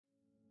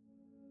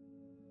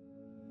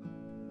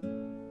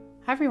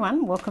Hi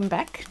everyone, welcome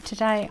back.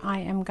 Today I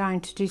am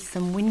going to do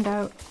some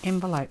window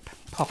envelope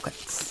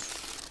pockets.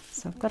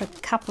 So I've got a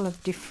couple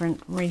of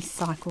different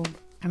recycled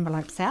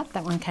envelopes out.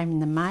 That one came in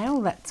the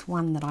mail. That's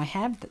one that I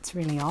have that's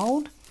really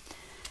old.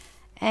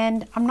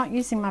 And I'm not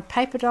using my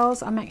paper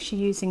dolls, I'm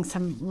actually using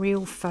some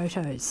real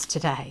photos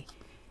today.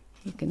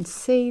 You can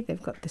see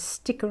they've got the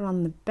sticker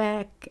on the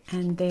back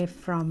and they're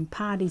from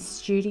Party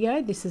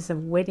Studio. This is a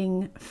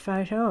wedding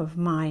photo of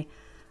my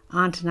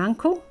aunt and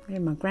uncle.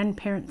 They're my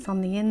grandparents on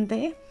the end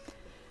there.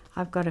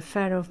 I've got a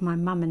photo of my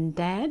mum and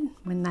dad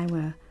when they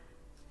were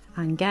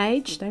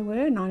engaged. They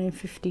were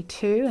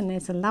 1952, and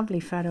there's a lovely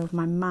photo of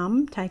my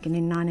mum taken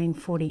in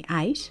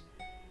 1948.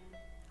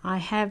 I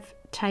have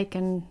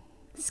taken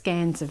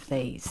scans of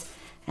these,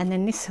 and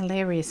then this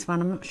hilarious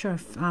one, I'm not sure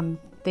if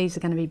these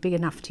are going to be big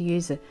enough to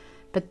use it,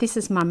 but this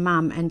is my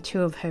mum and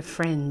two of her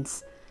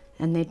friends,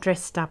 and they're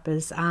dressed up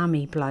as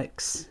army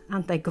blokes.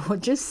 Aren't they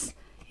gorgeous?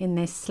 In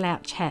their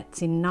slouch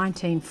hats in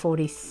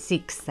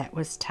 1946 that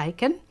was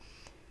taken.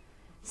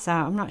 So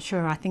I'm not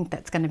sure, I think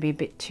that's going to be a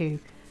bit too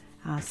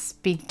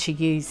big to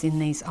use in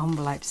these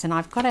envelopes. And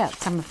I've got out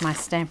some of my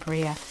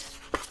Stamperia,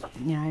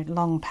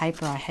 long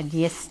paper I had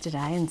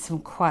yesterday, and some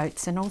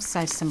quotes, and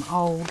also some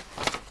old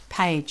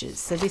pages.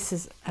 So this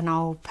is an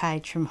old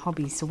page from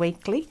Hobbies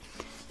Weekly,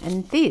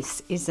 and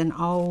this is an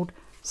old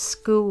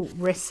school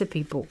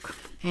recipe book,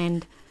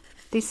 and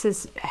this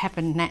has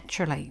happened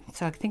naturally.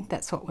 So I think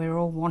that's what we're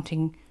all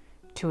wanting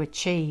to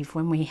achieve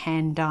when we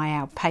hand dye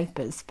our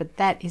papers, but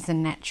that is a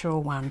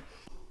natural one.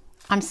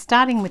 I'm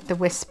starting with the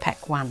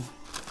Westpac one.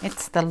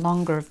 It's the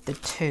longer of the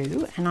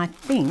two, and I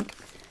think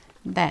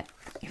that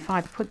if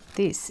I put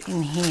this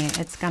in here,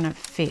 it's going to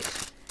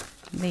fit.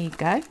 There you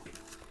go.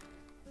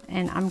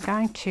 And I'm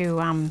going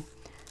to,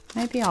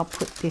 maybe I'll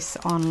put this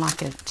on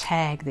like a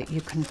tag that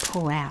you can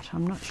pull out.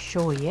 I'm not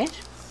sure yet.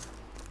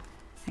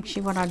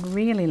 Actually, what I'd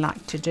really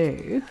like to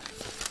do,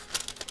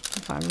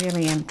 if I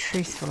really am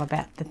truthful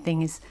about the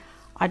thing, is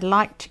I'd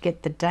like to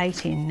get the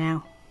date in.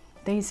 Now,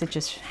 these are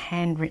just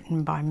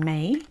handwritten by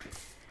me,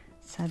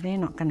 so they're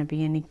not going to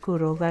be any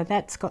good, although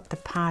that's got the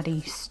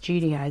Party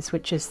Studios,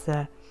 which is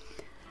the,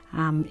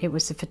 it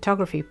was a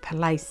photography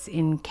place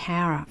in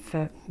Cowra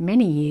for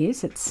many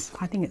years.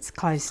 I think it's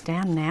closed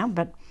down now,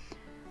 but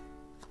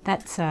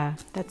that's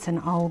an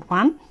old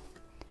one.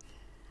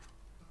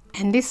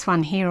 And this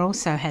one here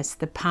also has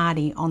the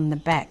party on the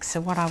back. So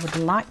what I would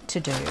like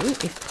to do,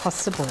 if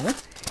possible,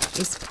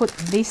 is put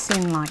this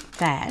in like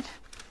that,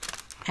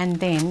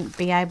 and then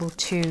be able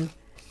to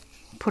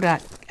put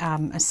a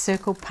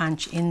circle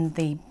punch in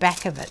the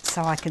back of it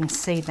so I can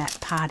see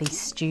that Party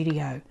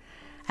Studio,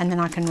 and then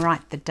I can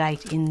write the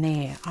date in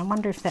there. I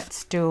wonder if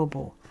that's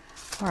doable.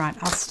 All right,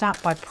 I'll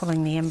start by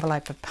pulling the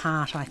envelope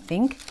apart, I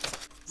think.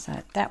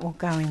 So that will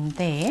go in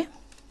there,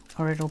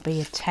 or it'll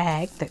be a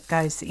tag that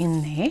goes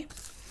in there.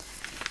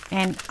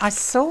 And I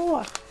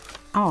saw,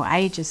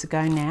 ages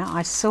ago now,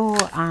 I saw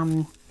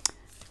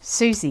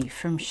Susie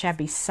from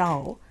Shabby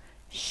Soul.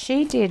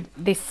 She did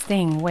this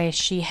thing where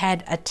she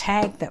had a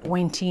tag that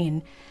went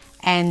in,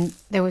 and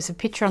there was a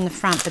picture on the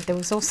front, but there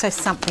was also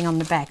something on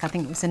the back. I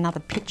think it was another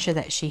picture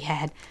that she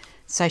had,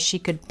 so she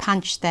could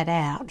punch that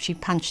out. She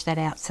punched that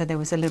out so there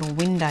was a little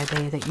window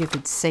there that you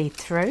could see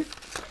through.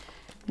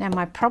 Now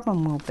my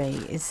problem will be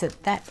is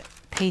that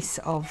piece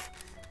of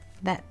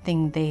that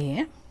thing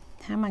there,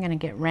 how am I going to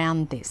get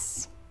round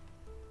this?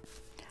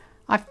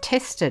 I've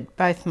tested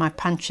both my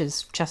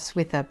punches just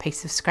with a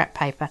piece of scrap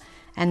paper,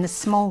 and the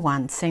small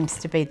one seems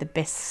to be the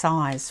best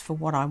size for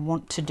what I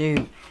want to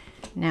do.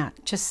 Now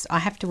I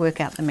have to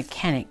work out the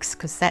mechanics,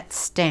 because that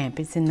stamp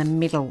is in the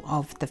middle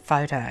of the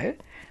photo,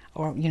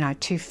 or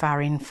too far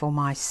in for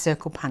my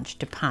circle punch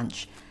to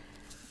punch.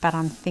 But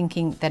I'm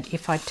thinking that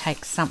if I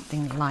take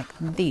something like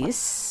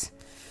this,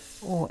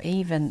 or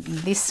even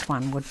this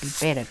one would be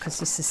better, because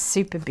this is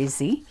super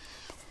busy.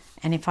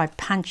 And if I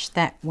punch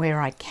that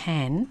where I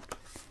can,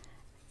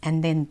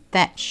 and then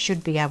that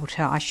should be able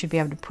to, I should be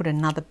able to put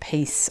another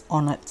piece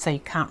on it so you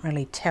can't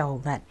really tell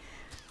that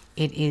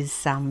it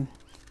is,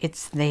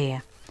 it's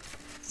there.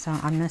 So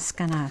I'm just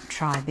gonna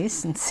try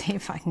this and see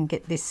if I can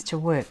get this to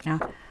work.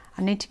 Now,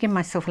 I need to give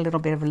myself a little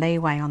bit of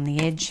leeway on the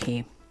edge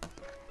here,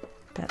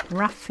 but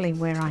roughly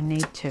where I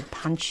need to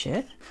punch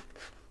it,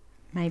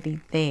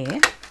 maybe there.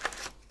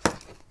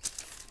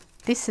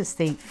 This is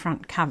the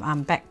front cover,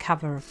 back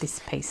cover of this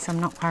piece, so I'm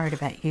not worried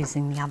about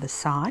using the other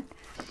side.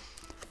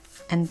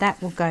 And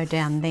that will go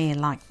down there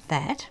like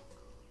that.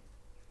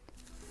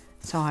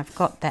 So I've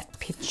got that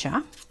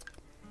picture.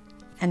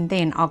 And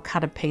then I'll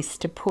cut a piece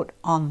to put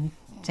on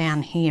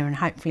down here, and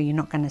hopefully you're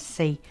not going to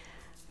see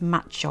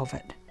much of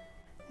it.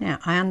 Now,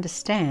 I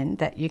understand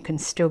that you can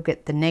still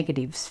get the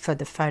negatives for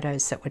the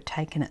photos that were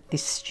taken at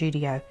this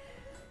studio.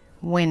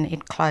 When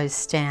it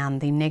closed down,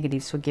 the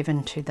negatives were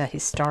given to the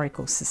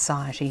Historical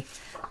Society,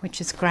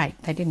 which is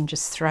great. They didn't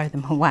just throw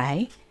them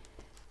away.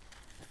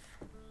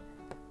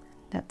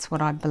 That's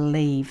what I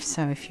believe.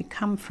 So if you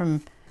come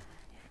from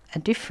a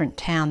different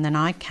town than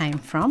I came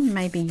from,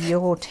 maybe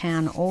your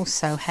town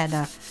also had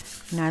a,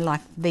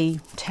 like the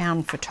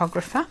town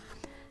photographer,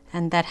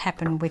 and that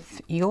happened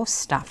with your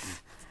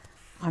stuff.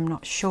 I'm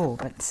not sure,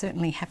 but it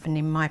certainly happened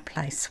in my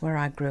place where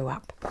I grew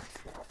up.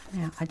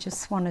 Now I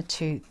just wanted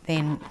to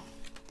then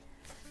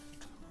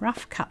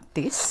rough cut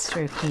this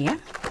through here.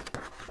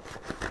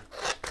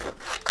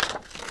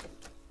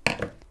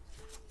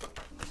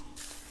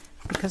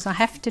 Because I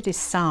have to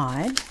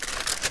decide,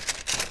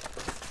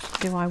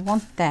 do I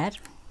want that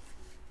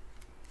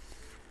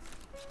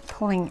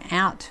pulling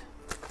out,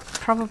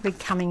 probably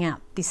coming out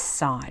this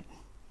side.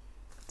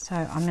 So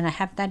I'm going to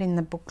have that in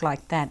the book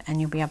like that, and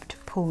you'll be able to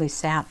pull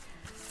this out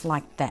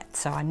like that.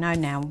 So I know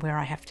now where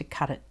I have to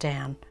cut it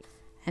down.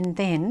 And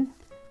then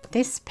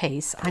this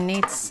piece, I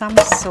need some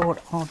sort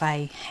of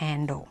a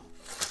handle.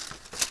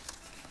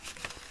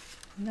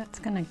 And that's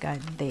going to go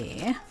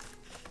there.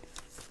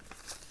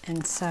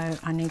 And so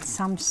I need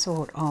some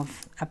sort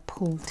of a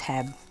pull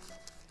tab.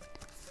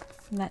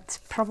 That's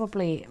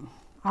probably,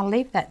 I'll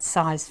leave that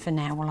size for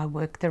now while I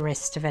work the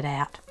rest of it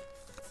out.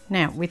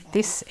 Now with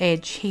this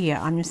edge here,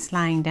 I'm just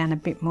laying down a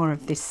bit more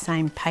of this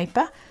same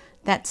paper.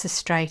 That's a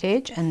straight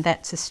edge and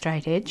that's a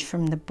straight edge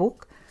from the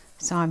book.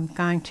 So I'm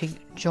going to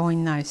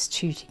join those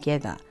two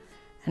together,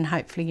 and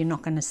hopefully you're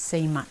not going to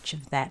see much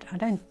of that. I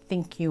don't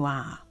think you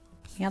are.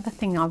 The other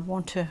thing I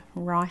want to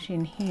write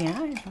in here,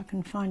 if I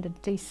can find a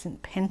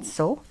decent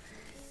pencil,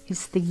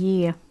 is the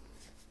year.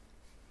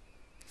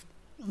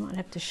 I might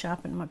have to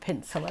sharpen my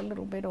pencil a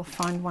little bit or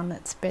find one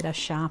that's better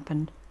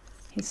sharpened.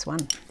 Here's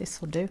one, this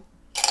will do.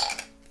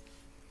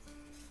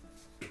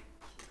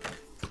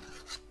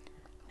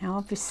 Now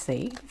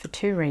obviously for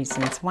two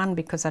reasons. One,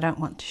 because I don't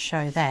want to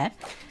show that,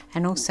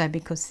 and also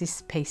because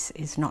this piece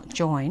is not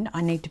joined,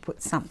 I need to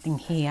put something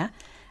here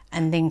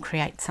and then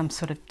create some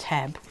sort of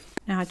tab.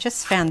 Now I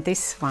just found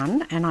this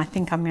one, and I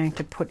think I'm going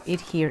to put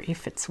it here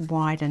if it's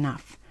wide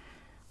enough,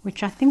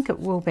 which I think it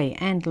will be,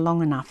 and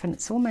long enough, and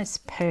it's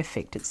almost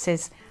perfect. It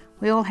says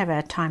we all have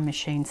our time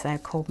machines, they're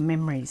called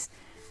memories,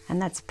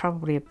 and that's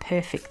probably a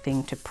perfect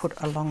thing to put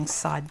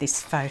alongside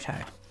this photo.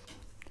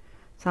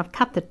 So I've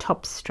cut the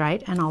top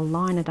straight, and I'll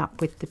line it up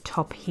with the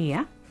top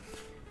here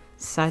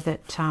so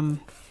that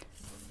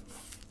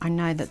I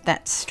know that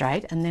that's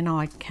straight, and then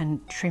I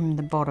can trim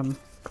the bottom.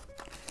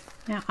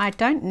 Now I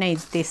don't need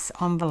this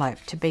envelope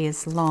to be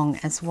as long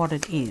as what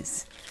it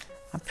is.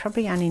 I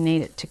probably only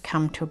need it to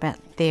come to about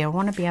there. I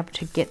want to be able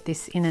to get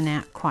this in and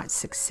out quite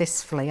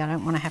successfully. I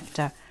don't want to have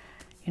to,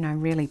 you know,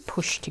 really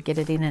push to get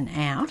it in and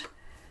out.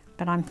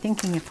 But I'm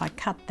thinking if I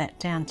cut that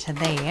down to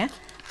there,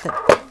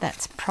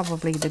 that's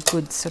probably the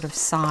good sort of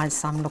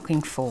size I'm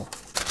looking for.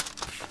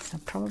 So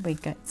I'll probably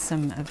get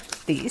some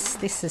of this.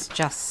 This is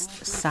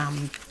just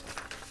some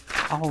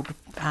old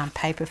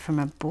paper from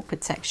a book.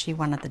 It's actually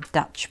one of the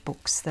Dutch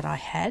books that I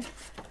had.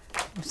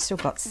 I've still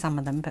got some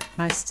of them, but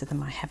most of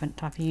them I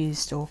haven't. I've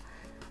used, or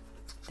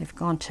they've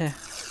gone to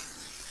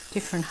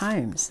different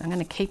homes. I'm going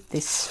to keep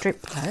this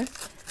strip though.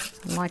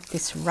 I like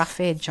this rough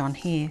edge on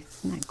here.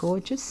 Isn't that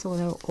gorgeous?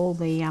 All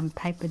the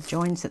paper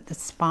joins at the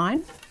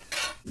spine.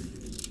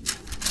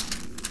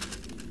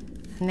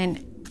 And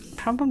then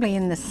probably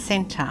in the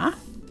centre,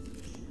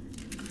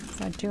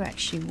 so I do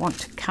actually want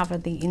to cover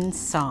the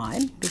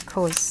inside,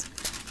 because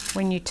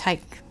when you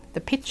take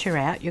the picture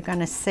out, you're going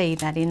to see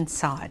that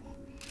inside.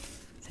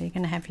 So you're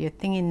going to have your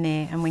thing in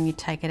there, and when you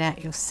take it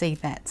out, you'll see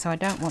that. So I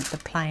don't want the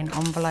plain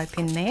envelope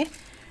in there,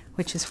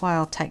 which is why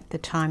I'll take the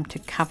time to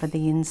cover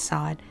the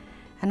inside.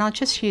 And I'll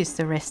just use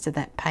the rest of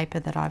that paper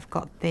that I've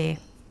got there.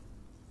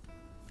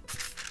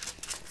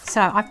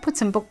 So I've put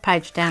some book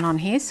page down on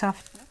here. So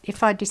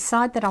if I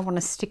decide that I want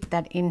to stick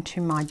that into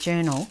my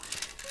journal,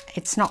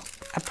 it's not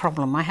a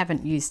problem. I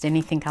haven't used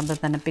anything other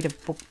than a bit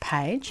of book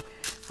page.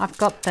 I've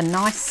got the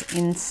nice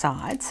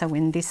inside, so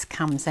when this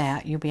comes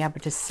out, you'll be able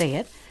to see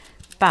it.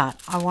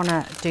 But I want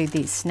to do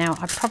this. Now,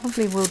 I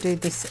probably will do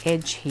this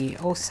edge here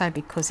also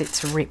because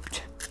it's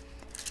ripped.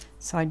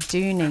 So I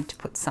do need to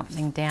put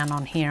something down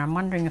on here. I'm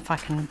wondering if I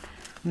can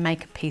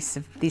make a piece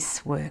of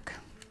this work.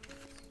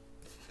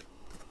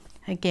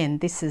 Again,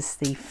 this is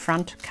the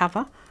front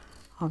cover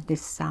of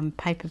this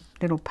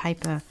little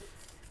paper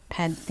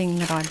pad thing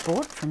that I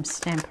bought from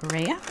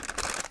Stamperia.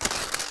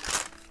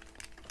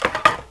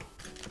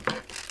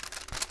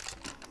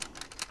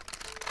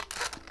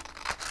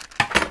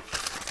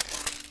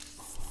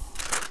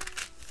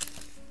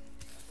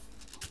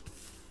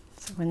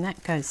 So when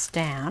that goes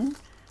down,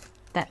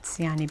 that's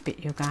the only bit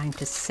you're going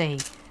to see.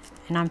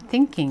 And I'm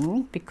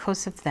thinking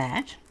because of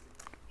that,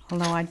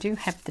 although I do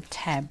have the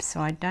tab, so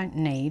I don't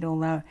need,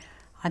 although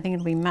I think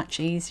it'll be much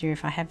easier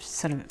if I have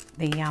sort of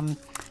the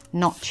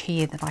notch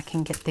here that I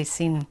can get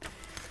this in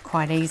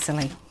quite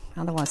easily.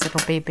 Otherwise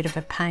it'll be a bit of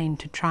a pain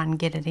to try and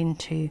get it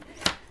into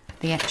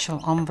the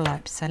actual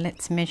envelope. So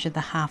let's measure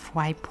the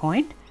halfway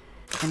point.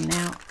 And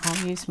now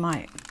I'll use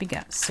my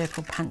bigger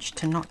circle punch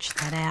to notch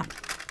that out.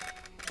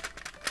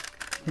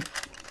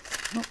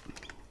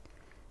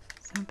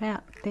 So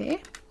about there.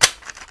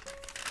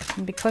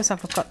 And because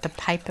I've got the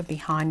paper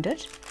behind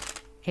it,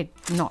 it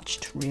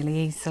notched really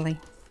easily.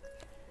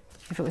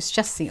 If it was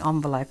just the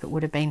envelope, it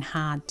would have been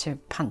hard to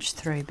punch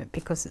through, but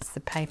because it's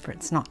the paper,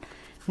 it's not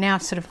now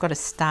I've sort of got a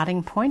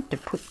starting point to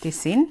put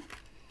this in.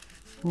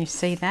 And you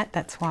see that?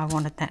 That's why I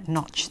wanted that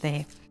notch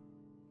there.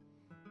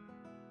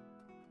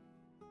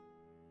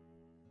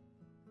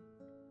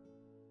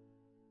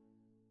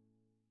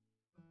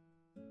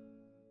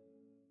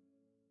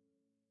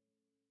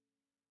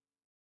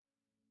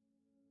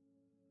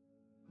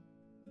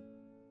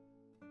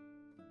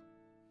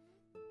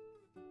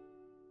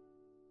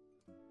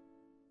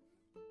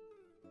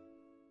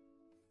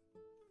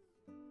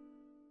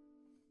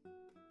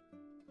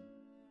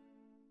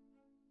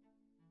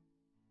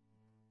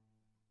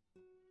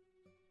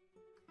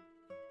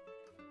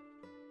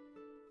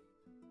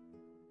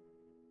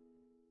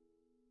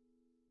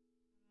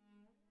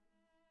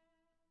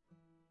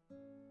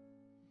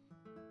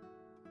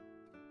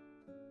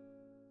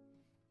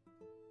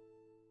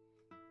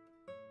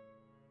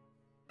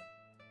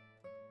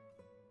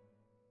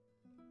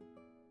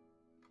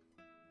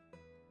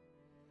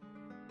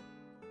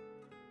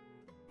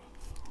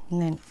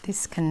 And then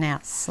this can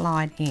now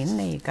slide in,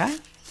 there you go,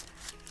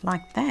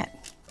 like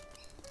that.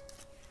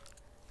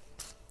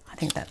 I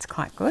think that's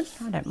quite good,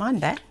 I don't mind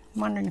that.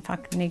 I'm wondering if I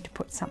need to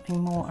put something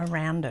more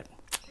around it.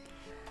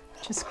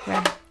 Just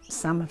grab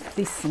some of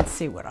this and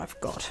see what I've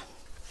got.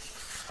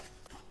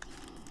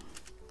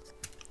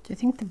 Do you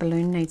think the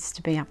balloon needs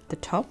to be up the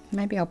top?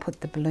 Maybe I'll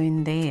put the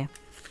balloon there.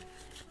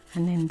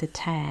 And then the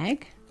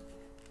tag.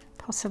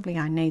 Possibly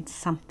I need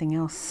something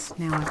else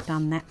now I've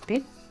done that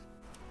bit.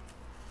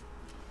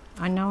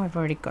 I know I've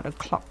already got a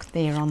clock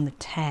there on the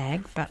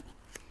tag, but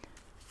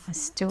I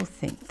still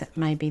think that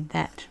maybe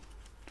that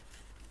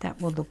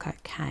will look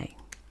okay.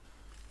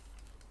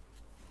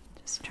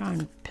 Just try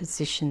and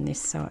position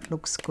this so it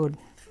looks good.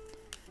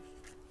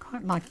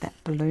 Quite like that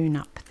balloon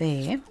up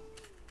there.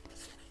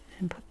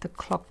 And put the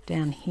clock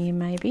down here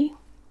maybe.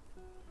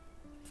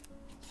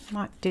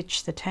 Might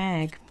ditch the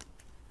tag.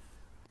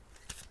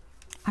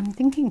 I'm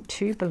thinking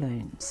 2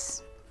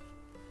 balloons.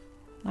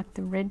 Like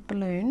the red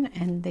balloon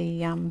and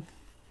the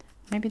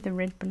maybe the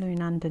red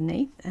balloon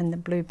underneath and the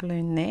blue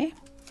balloon there,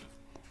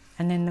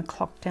 and then the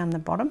clock down the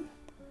bottom.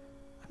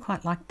 I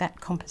quite like that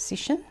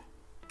composition.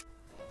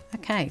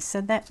 Okay,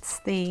 so that's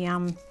the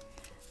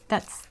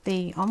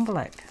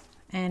envelope,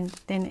 and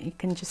then you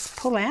can just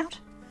pull out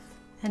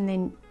and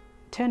then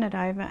turn it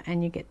over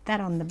and you get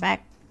that on the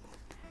back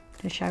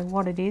to show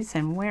what it is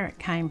and where it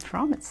came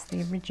from. It's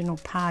the original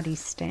party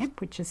stamp,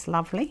 which is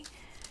lovely,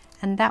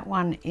 and that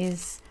one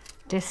is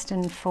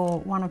destined for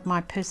one of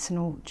my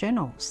personal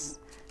journals,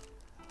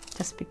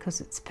 just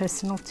because it's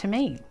personal to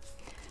me.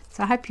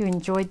 So I hope you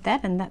enjoyed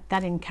that, and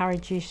that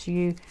encourages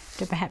you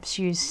to perhaps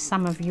use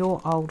some of your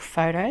old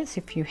photos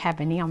if you have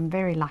any. I'm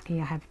very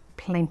lucky, I have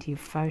plenty of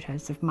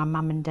photos of my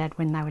mum and dad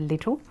when they were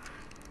little,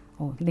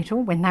 or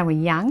when they were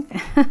young.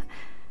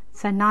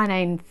 So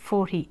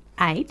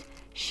 1948,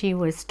 she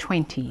was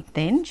 20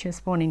 then. She was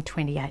born in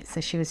 28, so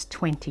she was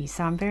 20.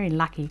 So I'm very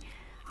lucky.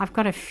 I've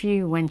got a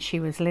few when she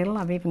was little.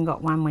 I've even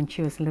got one when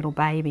she was a little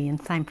baby, and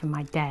same for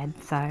my dad.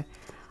 So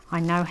I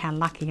know how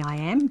lucky I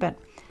am, but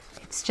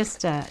it's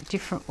just a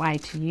different way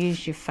to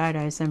use your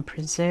photos and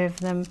preserve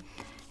them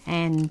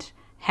and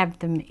have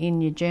them in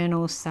your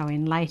journals, so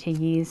in later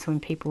years when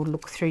people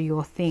look through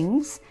your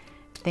things,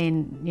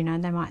 then, you know,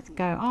 they might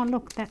go, oh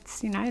look,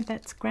 that's, you know,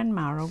 that's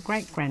grandma or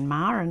great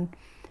grandma and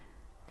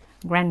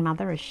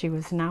grandmother as she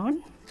was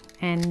known,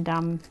 and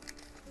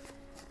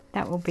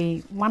that will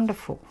be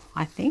wonderful,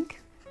 I think.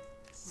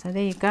 So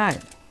there you go.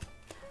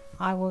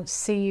 I will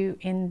see you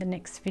in the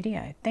next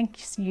video.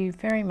 Thank you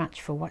very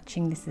much for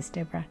watching. This is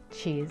Deborah.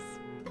 Cheers.